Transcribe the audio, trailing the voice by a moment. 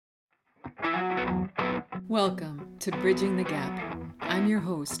Welcome to Bridging the Gap. I'm your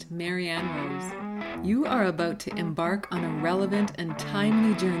host, Marianne Rose. You are about to embark on a relevant and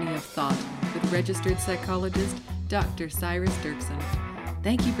timely journey of thought with registered psychologist Dr. Cyrus Dirksen.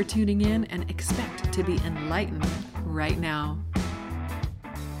 Thank you for tuning in and expect to be enlightened right now.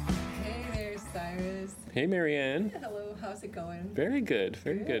 Hey there, Cyrus. Hey, Marianne. Hello, how's it going? Very good,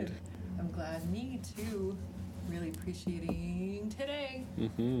 very good. I'm glad. Me too. Really appreciating today.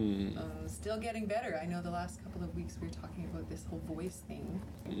 Still getting better. I know the last couple of weeks we were talking about this whole voice thing.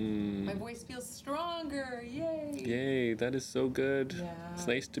 My voice feels stronger. Yay! Yay, that is so good. Yeah. It's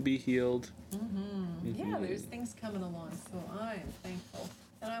nice to be healed. Yeah, there's things coming along, so I'm thankful.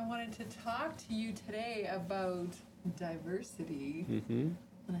 And I wanted to talk to you today about diversity. And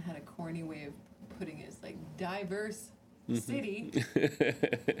I had a corny way of putting it. It's like diverse city.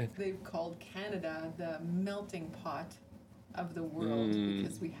 They've called Canada the melting pot of the world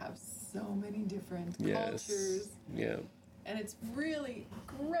because we have so many different cultures. Yeah. And it's really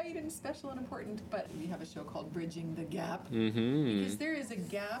great and special and important, but we have a show called Bridging the Gap because there is a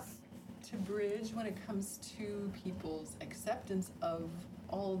gap to bridge when it comes to people's acceptance of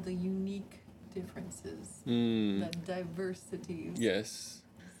all the unique differences, the diversities. Yes.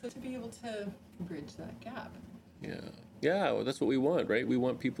 So to be able to bridge that gap. Yeah, well, that's what we want, right? We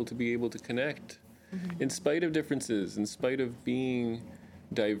want people to be able to connect in spite of differences, in spite of being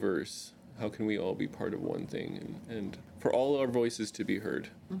diverse. How can we all be part of one thing and for all our voices to be heard?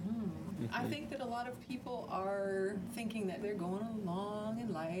 I think that a lot of people are thinking that they're going along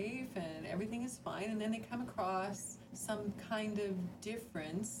in life and everything is fine, and then they come across some kind of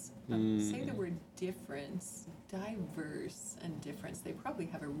difference. Say the word difference, diverse and difference. They probably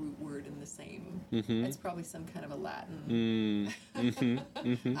have a root word in the same. It's probably some kind of a Latin.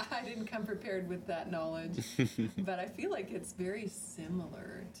 I didn't come prepared with that knowledge, but I feel like it's very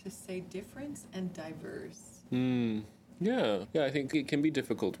similar to say difference and diverse. Yeah, I think it can be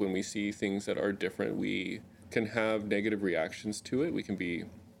difficult when we see things that are different. We can have negative reactions to it. We can be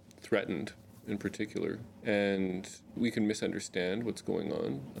threatened in particular, and we can misunderstand what's going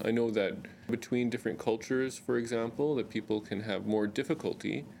on. I know that between different cultures, for example, that people can have more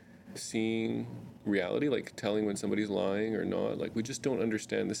difficulty seeing reality, like telling when somebody's lying or not. Like, we just don't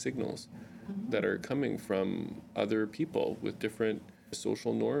understand the signals that are coming from other people with different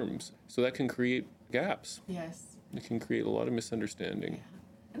social norms. So that can create gaps. Yes. It can create a lot of misunderstanding. Yeah.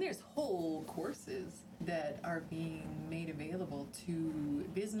 And there's whole courses that are being made available to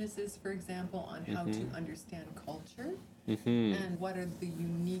businesses, for example, on how to understand culture and what are the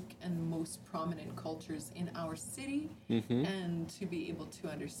unique and most prominent cultures in our city, and to be able to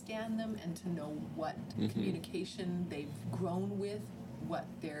understand them and to know what communication they've grown with, what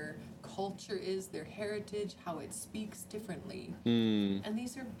their culture is, their heritage, how it speaks differently. And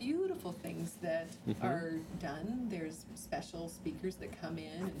these are beautiful things that are done. There's special speakers that come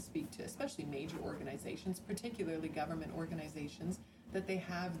in and speak to especially major organizations, particularly government organizations, that they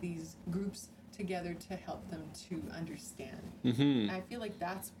have these groups together to help them to understand. I feel like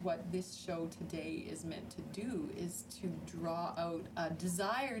that's what this show today is meant to do, is to draw out a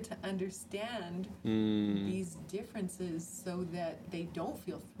desire to understand these differences so that they don't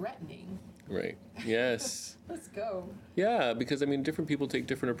feel threatening. Right. Yes. Let's go. Yeah, because, I mean, different people take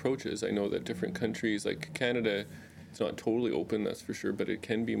different approaches. I know that different countries, like Canada, it's not totally open, that's for sure, but it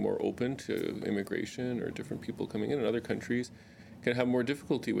can be more open to immigration or different people coming in. And other countries can have more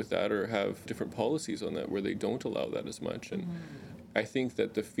difficulty with that or have different policies on that where they don't allow that as much. And I think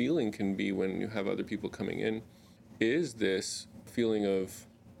that the feeling can be when you have other people coming in is this feeling of,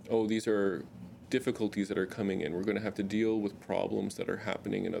 oh, these are difficulties that are coming in. We're going to have to deal with problems that are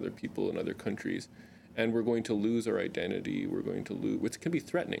happening in other people in other countries, and we're going to lose our identity. We're going to lose, which can be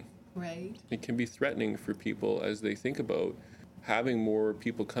threatening. Right. It can be threatening for people as they think about having more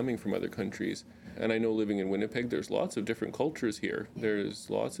people coming from other countries. And I know living in Winnipeg, there's lots of different cultures here. There's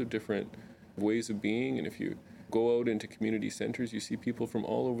lots of different ways of being, and if you go out into community centers, you see people from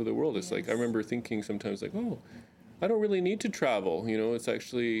all over the world. It's like, I remember thinking sometimes like, oh, I don't really need to travel. You know, it's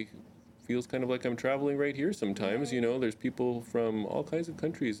actually feels kind of like I'm traveling right here sometimes. You know, there's people from all kinds of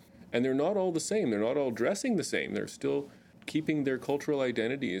countries, and they're not all the same. They're not all dressing the same. They're still keeping their cultural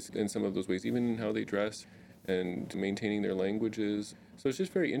identities in some of those ways, even in how they dress and maintaining their languages. So it's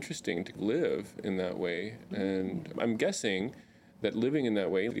just very interesting to live in that way. And I'm guessing that living in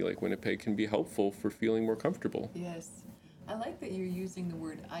that way, like Winnipeg, can be helpful for feeling more comfortable. Yes. I like that you're using the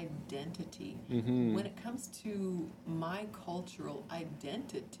word identity. Mm-hmm. When it comes to my cultural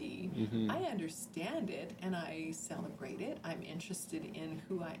identity, Mm-hmm. I understand it and I celebrate it. I'm interested in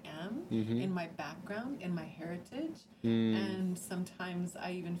who I am, Mm-hmm. in my background, in my heritage. Mm. And sometimes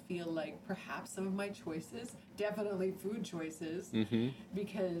I even feel like perhaps some of my choices, definitely food choices, Mm-hmm.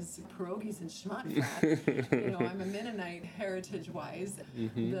 because pierogies and schmontfat, you know, I'm a Mennonite heritage-wise.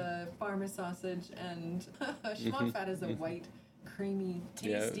 Mm-hmm. The farmer sausage and schmontfat is a white, creamy,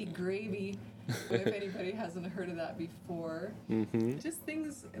 tasty Yeah. gravy. If anybody hasn't heard of that before. Mm-hmm. Just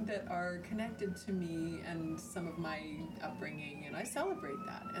things that are connected to me and some of my upbringing, and I celebrate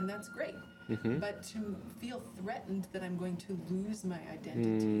that, and that's great. Mm-hmm. But to feel threatened that I'm going to lose my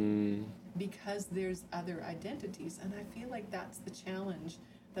identity Mm. because there's other identities, and I feel like that's the challenge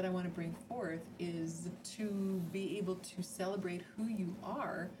that I want to bring forth, is to be able to celebrate who you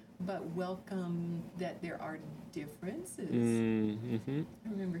are, but welcome that there are differences. Mm-hmm. I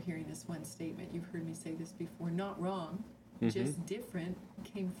remember hearing this one statement, you've heard me say this before, not wrong, Mm-hmm. just different,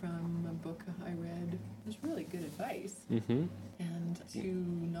 came from a book I read. It was really good advice. Mm-hmm. And to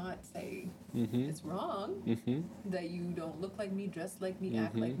not say Mm-hmm. it's wrong, Mm-hmm. that you don't look like me, dress like me,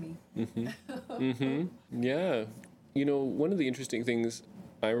 act like me. Mm-hmm. Mm-hmm. Yeah. You know, one of the interesting things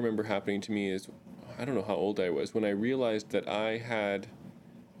I remember happening to me is, I don't know how old I was, when I realized that I had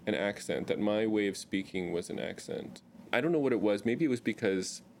an accent, that my way of speaking was an accent. I don't know what it was. Maybe it was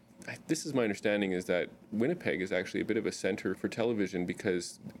because, this is my understanding, is that Winnipeg is actually a bit of a center for television,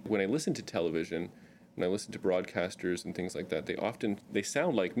 because when I listen to television, when I listen to broadcasters and things like that, they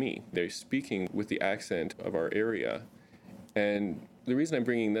sound like me. They're speaking with the accent of our area. And the reason I'm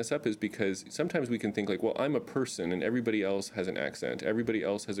bringing this up is because sometimes we can think like, well, I'm a person and everybody else has an accent, everybody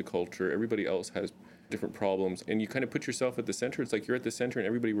else has a culture, everybody else has different problems, and you kind of put yourself at the center. It's like you're at the center and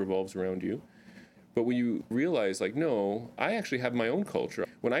everybody revolves around you. But when you realize, like, no, I actually have my own culture.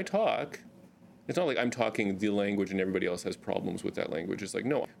 When I talk, it's not like I'm talking the language and everybody else has problems with that language. It's like,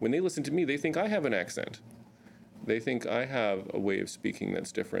 no, when they listen to me, they think I have an accent. They think I have a way of speaking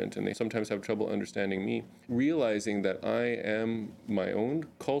that's different, and they sometimes have trouble understanding me. Realizing that I am my own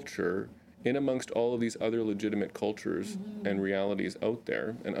culture in amongst all of these other legitimate cultures and realities out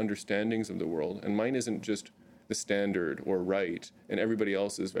there and understandings of the world. And mine isn't just the standard or right, and everybody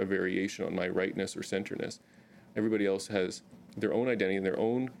else is a variation on my rightness or centerness. Everybody else has their own identity and their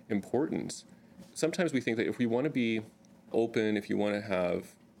own importance. Sometimes we think that if we want to be open, if you want to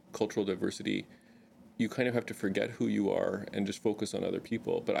have cultural diversity, you kind of have to forget who you are and just focus on other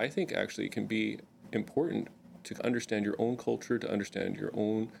people. But I think actually it can be important to understand your own culture, to understand your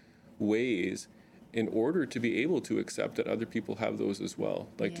own ways, in order to be able to accept that other people have those as well.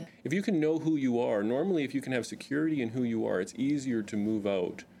 Like, Yeah. if you can know who you are, normally if you can have security in who you are, it's easier to move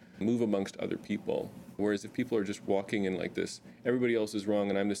amongst other people. Whereas if people are just walking in like this, everybody else is wrong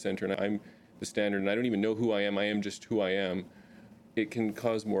and I'm the center and I'm the standard and I don't even know who I am just who I am, it can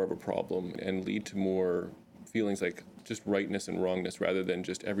cause more of a problem and lead to more feelings like just rightness and wrongness rather than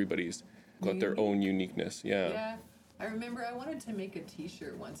just everybody's got their own uniqueness. Yeah. I remember I wanted to make a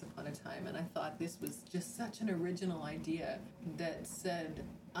t-shirt once upon a time, and I thought this was just such an original idea that said,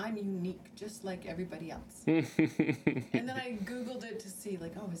 I'm unique just like everybody else. And then I Googled it to see,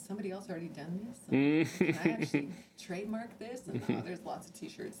 like, oh, has somebody else already done this? And can I actually trademark this? And oh, there's lots of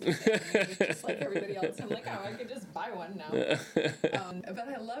t-shirts that say, just like everybody else. I'm like, oh, I could just buy one now. But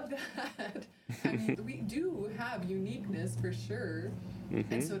I love that. I mean, we do have uniqueness for sure.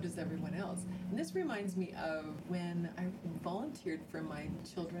 And so does everyone else. And this reminds me of when I volunteered for my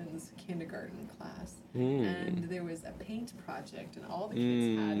children's kindergarten class. And there was a paint project, and all the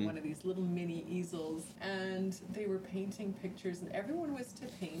kids had one of these little mini easels, and they were painting pictures, and everyone was to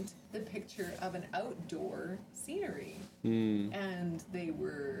paint the picture of an outdoor scenery. And they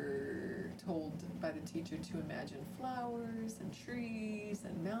were told by the teacher to imagine flowers and trees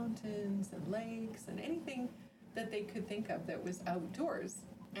and mountains and lakes and anything that they could think of that was outdoors.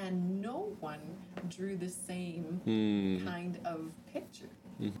 And no one drew the same kind of picture.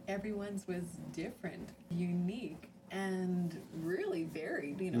 Everyone's was different, unique, and really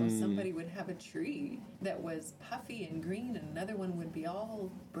varied. You know, somebody would have a tree that was puffy and green, and another one would be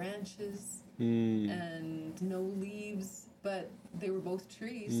all branches and no leaves, but they were both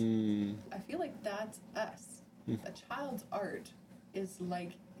trees. I feel like that's us. A child's art is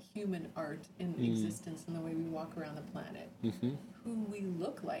like human art in existence in the way we walk around the planet, who we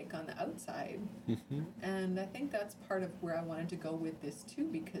look like on the outside. And I think that's part of where I wanted to go with this too,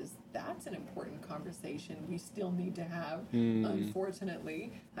 because that's an important conversation we still need to have,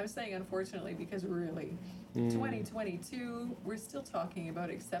 unfortunately. I'm saying unfortunately because really, 2022, we're still talking about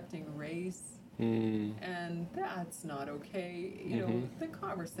accepting race, And that's not okay. You know, the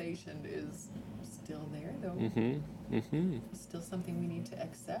conversation is still there, though. Still something we need to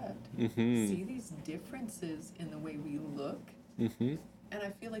accept. See these differences in the way we look. And I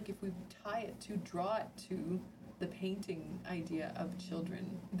feel like if we draw it to the painting idea of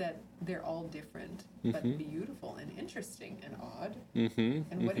children, that they're all different, but beautiful and interesting and odd.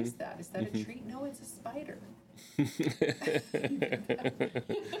 And what is that? Is that a tree? No, it's a spider.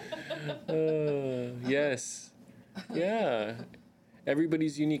 Yes. Yeah.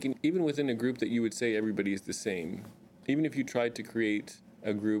 Everybody's unique. And even within a group that you would say everybody is the same, even if you tried to create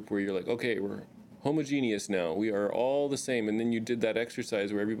a group where you're like, okay, we're homogeneous now, we are all the same, and then you did that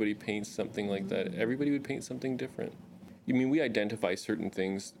exercise where everybody paints something like that, everybody would paint something different. I mean, we identify certain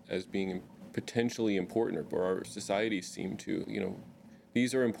things as being potentially important, or our societies seem to, you know,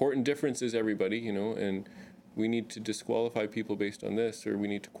 these are important differences, everybody, you know, and we need to disqualify people based on this, or we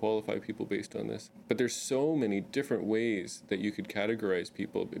need to qualify people based on this. But there's so many different ways that you could categorize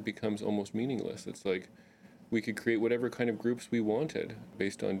people, it becomes almost meaningless. It's like we could create whatever kind of groups we wanted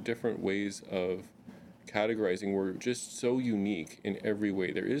based on different ways of categorizing. We're just so unique in every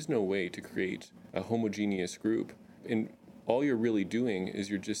way. There is no way to create a homogeneous group. And all you're really doing is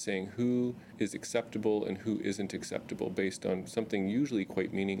you're just saying who is acceptable and who isn't acceptable based on something usually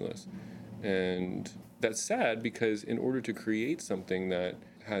quite meaningless. And that's sad, because in order to create something that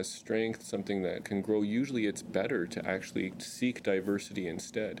has strength, something that can grow, usually it's better to actually seek diversity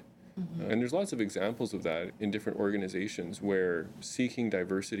instead. And there's lots of examples of that in different organizations where seeking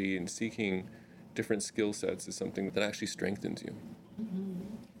diversity and seeking different skill sets is something that actually strengthens you.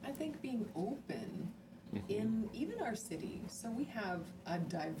 I think being open in even our city, so we have a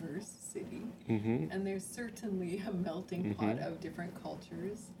diverse city, and there's certainly a melting pot of different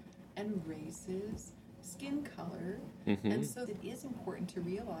cultures and races, skin color, and so it is important to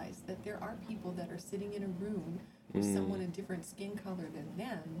realize that there are people that are sitting in a room with someone a different skin color than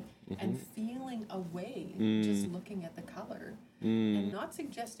them and feeling a way just looking at the color. And not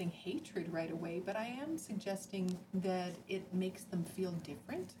suggesting hatred right away, but I am suggesting that it makes them feel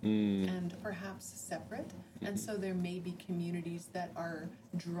different and perhaps separate. And so there may be communities that are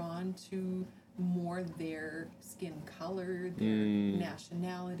drawn to more their skin color, their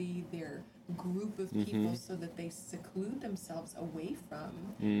nationality, their group of people, so that they seclude themselves away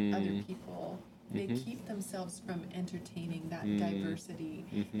from other people. They keep themselves from entertaining that diversity.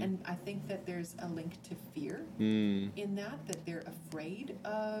 And I think that there's a link to fear in that they're afraid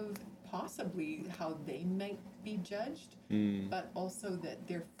of possibly how they might be judged, but also that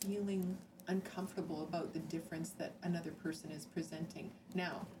they're feeling uncomfortable about the difference that another person is presenting.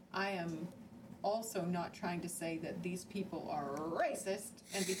 Now, I am also not trying to say that these people are racist,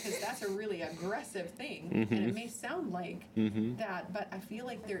 and because that's a really aggressive thing, and it may sound like that, but I feel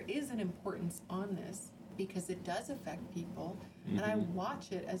like there is an importance on this because it does affect people, and I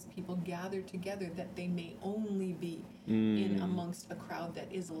watch it as people gather together that they may only be in amongst a crowd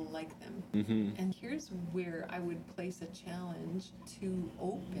that is like them. And here's where I would place a challenge to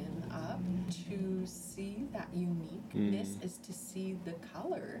open up to see that uniqueness is to see the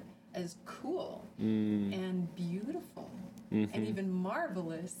color as cool and beautiful and even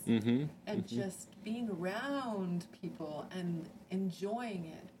marvelous, and just being around people and enjoying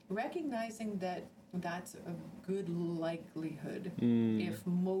it, recognizing that that's a good likelihood if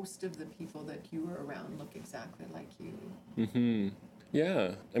most of the people that you are around look exactly like you.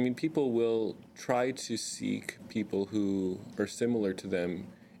 Yeah, I mean, people will try to seek people who are similar to them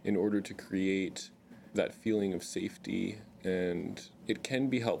in order to create that feeling of safety, and it can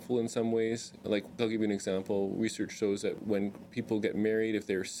be helpful in some ways. Like, I'll give you an example. Research shows that when people get married, if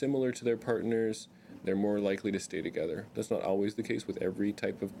they're similar to their partners, they're more likely to stay together. That's not always the case with every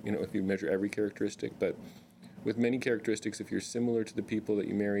type of, if you measure every characteristic, but with many characteristics, if you're similar to the people that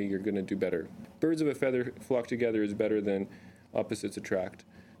you marry, you're going to do better. Birds of a feather flock together is better than opposites attract.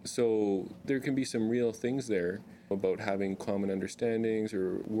 So there can be some real things there about having common understandings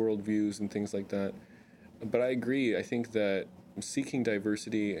or worldviews and things like that. But I agree. I think that seeking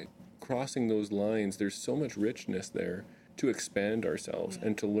diversity, crossing those lines, there's so much richness there to expand ourselves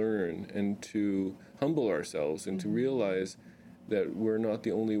and to learn and to humble ourselves and to realize that we're not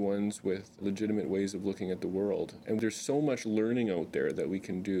the only ones with legitimate ways of looking at the world. And there's so much learning out there that we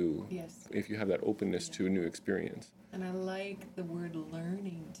can do if you have that openness to a new experience. And I like the word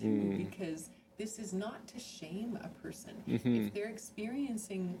learning too, because this is not to shame a person. If they're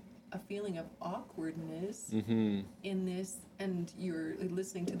experiencing a feeling of awkwardness in this, and you're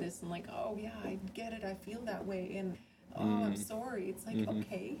listening to this and like, oh yeah, I get it, I feel that way, and oh, I'm sorry. It's like,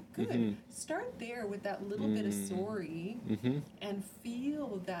 okay, good. Start there with that little bit of sorry and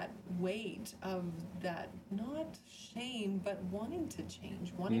feel that weight of that, not shame, but wanting to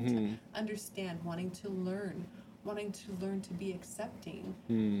change, wanting to understand, wanting to learn to be accepting.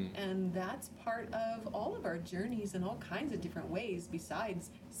 And that's part of all of our journeys in all kinds of different ways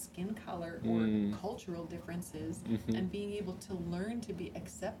besides skin color or cultural differences. And being able to learn to be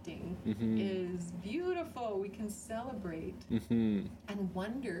accepting is beautiful. We can celebrate and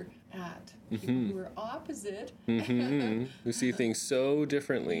wonder at people who are opposite. Who see things so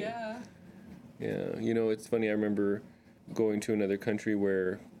differently. Yeah. You know, it's funny, I remember going to another country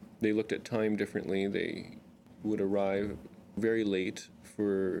where they looked at time differently. They would arrive very late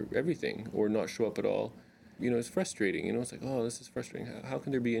for everything or not show up at all. You know, it's frustrating. You know, it's like, oh, this is frustrating. How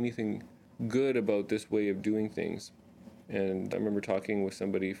can there be anything good about this way of doing things? And I remember talking with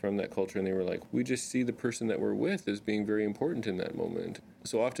somebody from that culture, and they were like, we just see the person that we're with as being very important in that moment.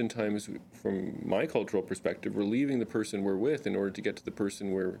 So oftentimes, from my cultural perspective, we're leaving the person we're with in order to get to the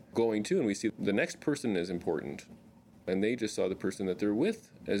person we're going to, and we see the next person as important. And they just saw the person that they're with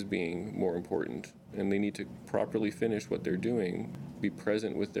as being more important. And they need to properly finish what they're doing, be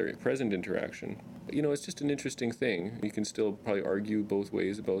present with their present interaction. You know, it's just an interesting thing. You can still probably argue both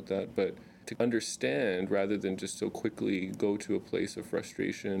ways about that, but to understand rather than just so quickly go to a place of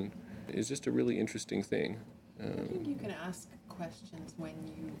frustration is just a really interesting thing. I think you can ask questions when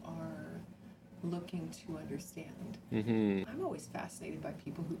you are looking to understand. I'm always fascinated by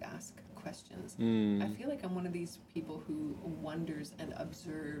people who ask questions. I feel like I'm one of these people who wonders and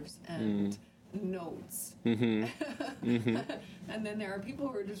observes and notes. And then there are people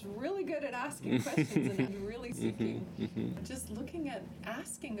who are just really good at asking questions and really seeking, just looking at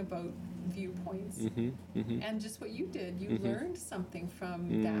asking about viewpoints. And just what you did, you learned something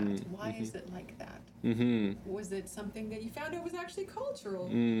from that. Why is it like that? Was it something that you found out was actually cultural?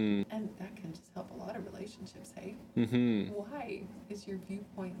 And that can just help a lot of relationships, hey? Why is your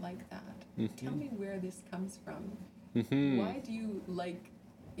viewpoint like that? Tell me where this comes from. Why do you like,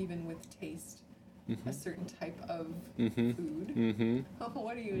 even with taste, a certain type of food?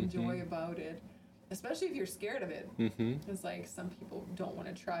 What do you enjoy about it? Especially if you're scared of it. It's like some people don't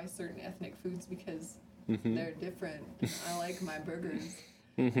want to try certain ethnic foods because they're different. I like my burgers.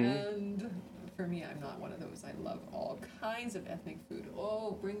 And for me, I'm not one of those. I love all kinds of ethnic food.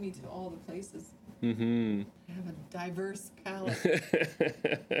 Oh, bring me to all the places. I have a diverse palate,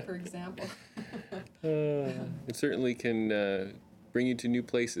 for example. It certainly can bring you to new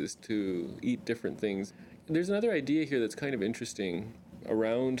places to eat different things. There's another idea here that's kind of interesting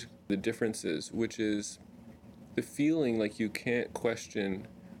around the differences, which is the feeling like you can't question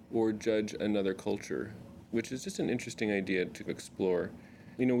or judge another culture, which is just an interesting idea to explore.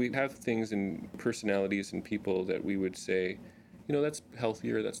 You know, we have things in personalities and people that we would say, you know, that's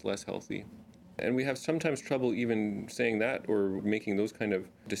healthier, that's less healthy. And we have sometimes trouble even saying that or making those kind of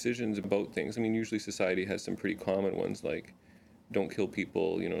decisions about things. I mean, usually society has some pretty common ones like don't kill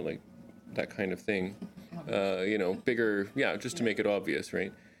people, you know, like that kind of thing. You know, bigger, just to make it obvious,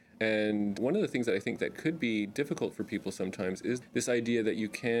 right? And one of the things that I think that could be difficult for people sometimes is this idea that you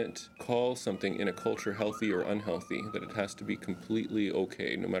can't call something in a culture healthy or unhealthy, that it has to be completely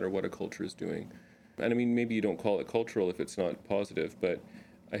okay no matter what a culture is doing. And I mean, maybe you don't call it cultural if it's not positive, but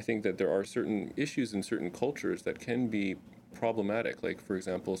I think that there are certain issues in certain cultures that can be problematic. Like, for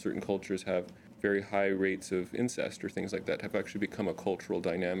example, certain cultures have very high rates of incest or things like that have actually become a cultural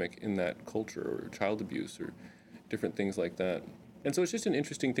dynamic in that culture, or child abuse or different things like that. And so it's just an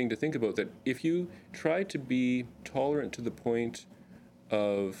interesting thing to think about, that if you try to be tolerant to the point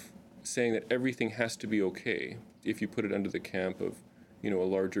of saying that everything has to be okay, if you put it under the camp of, you know, a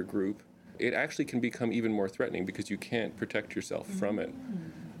larger group, it actually can become even more threatening because you can't protect yourself from it.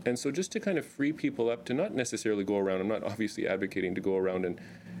 And so just to kind of free people up to not necessarily go around, I'm not obviously advocating to go around and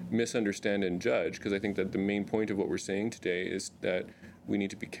misunderstand and judge, because I think that the main point of what we're saying today is that we need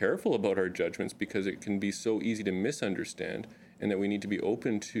to be careful about our judgments because it can be so easy to misunderstand, and that we need to be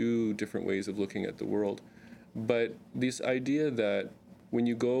open to different ways of looking at the world. But this idea that when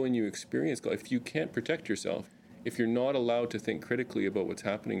you go and you experience God, if you can't protect yourself, if you're not allowed to think critically about what's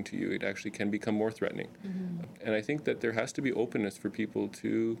happening to you, it actually can become more threatening. And I think that there has to be openness for people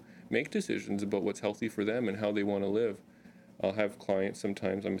to make decisions about what's healthy for them and how they want to live. I'll have clients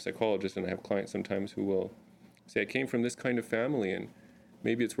sometimes, I'm a psychologist, and I have clients sometimes who will say, I came from this kind of family and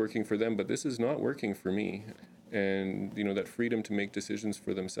maybe it's working for them, but this is not working for me. And, you know, that freedom to make decisions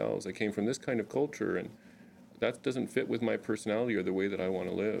for themselves. I came from this kind of culture and that doesn't fit with my personality or the way that I want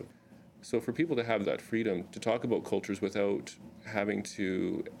to live. So for people to have that freedom to talk about cultures without having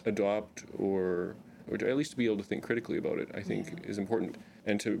to adopt or or at least to be able to think critically about it, I think is important.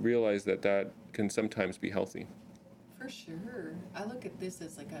 And to realize that that can sometimes be healthy. For sure. I look at this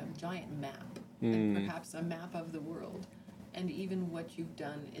as like a giant map, and perhaps a map of the world. And even what you've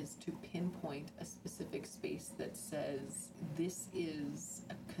done is to pinpoint a specific space that says this is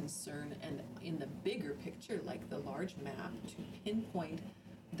a concern, and in the bigger picture, like the large map, to pinpoint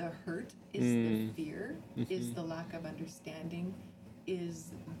the hurt, is the fear, is the lack of understanding,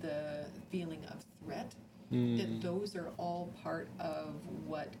 is the feeling of threat, that those are all part of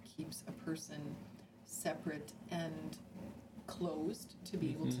what keeps a person separate and closed to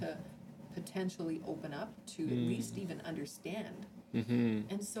be able to potentially open up to at least even understand.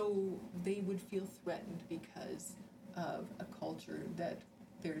 And so they would feel threatened because of a culture that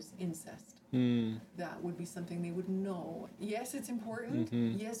there's incest. That would be something they would know. Yes, it's important.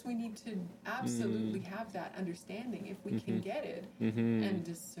 Yes, we need to absolutely have that understanding if we can get it and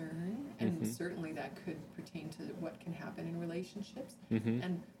discern. And certainly that could pertain to what can happen in relationships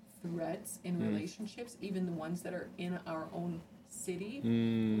and threats in relationships, even the ones that are in our own city,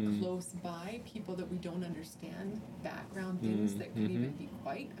 close by, people that we don't understand, background things that could even be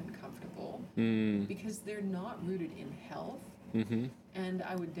quite uncomfortable because they're not rooted in health. And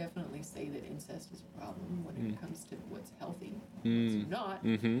I would definitely say that incest is a problem when it comes to what's healthy. It's not.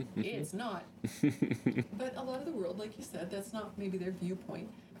 It's not. But a lot of the world, like you said, that's not maybe their viewpoint.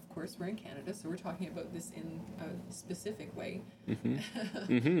 Of course, we're in Canada, so we're talking about this in a specific way.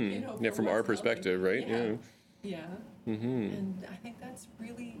 You know, from our perspective, right? Yeah. And I think that's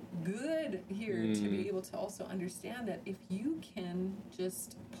really good here to be able to also understand that if you can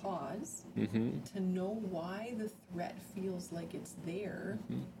just pause to know why the threat feels like it's there,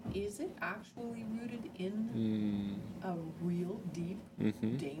 is it actually rooted in a real, deep,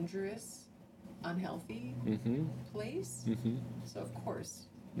 dangerous, unhealthy place? So, of course,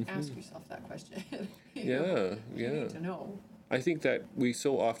 ask yourself that question. You need to know. I think that we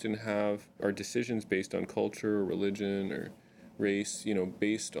so often have our decisions based on culture or religion or race, you know,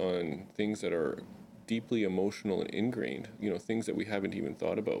 based on things that are deeply emotional and ingrained, you know, things that we haven't even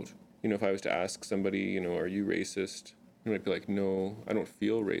thought about. You know, if I was to ask somebody, you know, are you racist? They might be like, no, I don't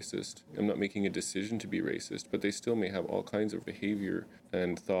feel racist. I'm not making a decision to be racist, but they still may have all kinds of behavior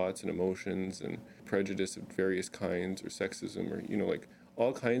and thoughts and emotions and prejudice of various kinds, or sexism, or, you know, like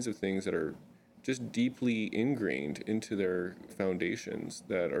all kinds of things that are just deeply ingrained into their foundations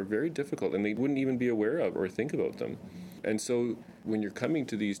that are very difficult, and they wouldn't even be aware of or think about them. And so when you're coming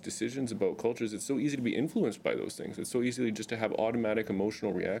to these decisions about cultures, it's so easy to be influenced by those things. It's so easy just to have automatic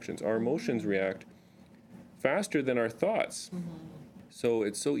emotional reactions. Our emotions react faster than our thoughts. So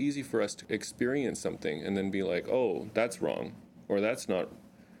it's so easy for us to experience something and then be like, oh, that's wrong, or that's not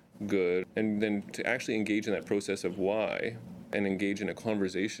good. And then to actually engage in that process of why, and engage in a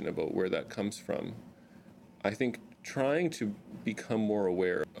conversation about where that comes from. I think trying to become more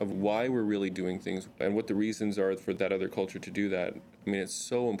aware of why we're really doing things and what the reasons are for that other culture to do that, I mean, it's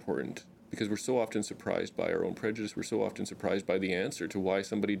so important, because we're so often surprised by our own prejudice. We're so often surprised by the answer to why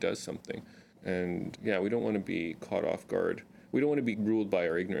somebody does something. And we don't want to be caught off guard. We don't want to be ruled by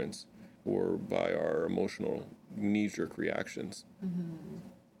our ignorance or by our emotional knee-jerk reactions.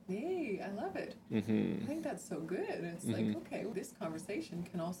 Yay, I love it. I think that's so good. It's like, okay, this conversation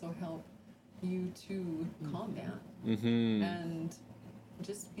can also help you to calm down and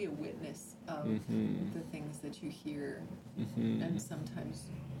just be a witness of the things that you hear and sometimes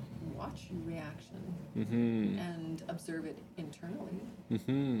watch your reaction and observe it internally.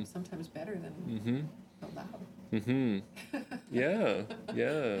 Sometimes better than out loud.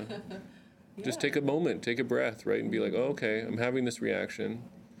 Just take a moment, take a breath, right? And be like, oh, okay, I'm having this reaction.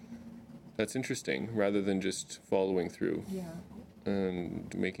 That's interesting, rather than just following through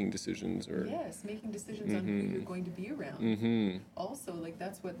and making decisions. Or making decisions on who you're going to be around. Also, like,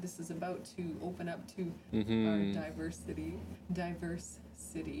 that's what this is about, to open up to our diverse city.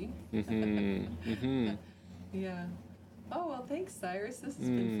 Oh, well, thanks, Cyrus. This has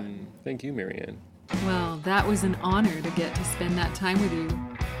been fun. Thank you, Marianne. Well, that was an honor to get to spend that time with you.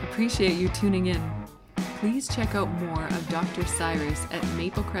 Appreciate you tuning in. Please check out more of Dr. Cyrus at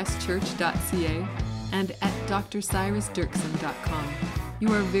maplecrestchurch.ca and at drcyrusdirksen.com.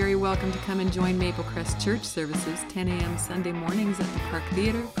 You are very welcome to come and join Maplecrest Church services 10 a.m. Sunday mornings at the Park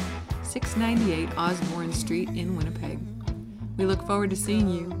Theatre, 698 Osborne Street in Winnipeg. We look forward to seeing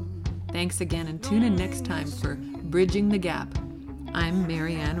you. Thanks again, and tune in next time for Bridging the Gap. I'm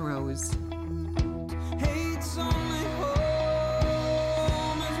Marianne Rose.